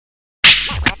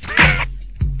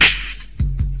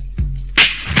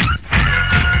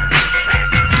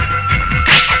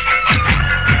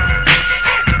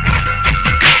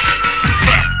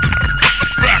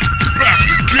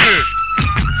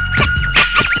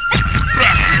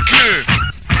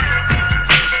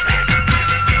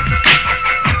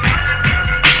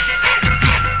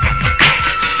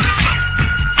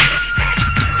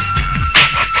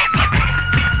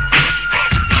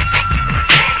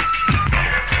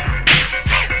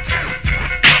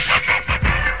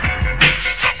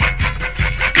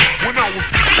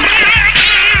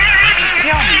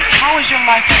your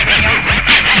life with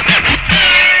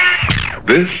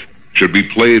me. This should be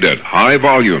played at high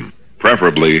volume,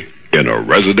 preferably in a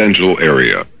residential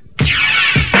area.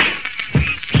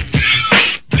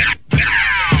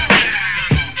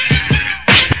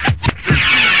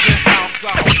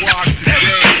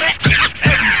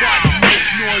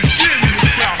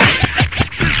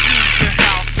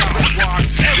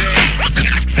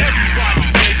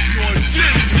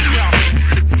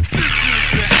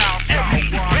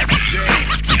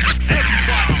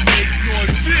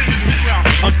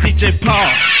 DJ Paul,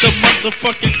 the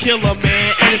motherfucking killer,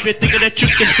 man. And if you're thinking that you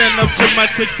can stand up to my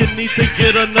clique, you need to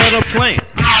get another plane.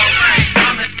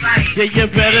 Yeah, you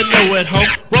better know it, ho.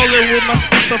 Rolling with my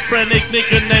schizophrenic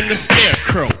nigga named the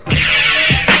Scarecrow.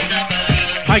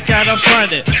 I gotta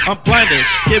find it, I'm blinded.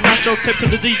 Get my show tape to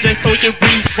the DJ so you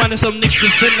rewind it. Some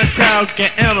niggas in the crowd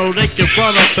get anal, they can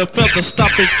run up and feather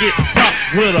stop and get popped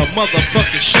with a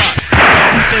motherfucking shot.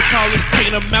 DJ Paul is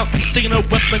taking him out, he's sticking a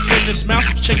weapon in his mouth,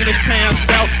 shaking his pants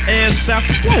out, ass out,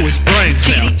 whoa, his brains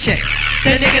out. TD check.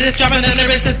 That nigga that's dropping on the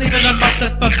wrist is leaving a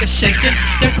motherfucker shaking.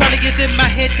 Them chronic is in my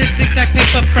head, this exact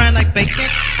paper frying like bacon.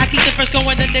 I keep the first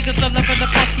going, the niggas are loving the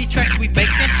funky tracks we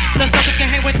baking. The sucker can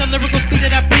hang with the lyrical speed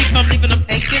that I breathe, I'm leaving them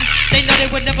aching. They know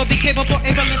they would never be capable,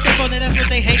 able and stable, and that's what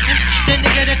they hating. The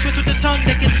nigga that twists with the tongue,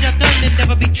 they get your done and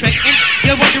never be trading.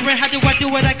 You're wondering how do I do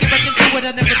it, I get back into it,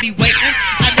 I never be waiting.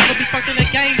 I never be fucked in the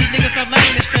game, these niggas are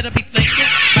lame, it's better be flaking.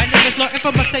 My name is Lord, if I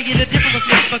must tell you the difference,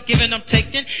 never forgiving, I'm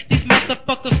taking. These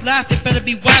motherfuckers laugh, they better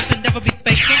be wise and never be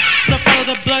faking. So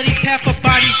follow the bloody path of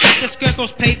body, the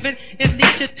scarecrow's pavement. It's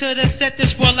Nietzsche to the set,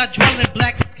 this world I dwell in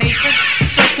black haven.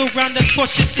 Circle round the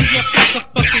course, you see a flock of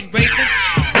fucking ravens.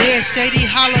 Yeah, shady,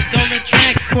 hollow, dome and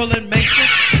trank, pulling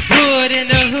masons.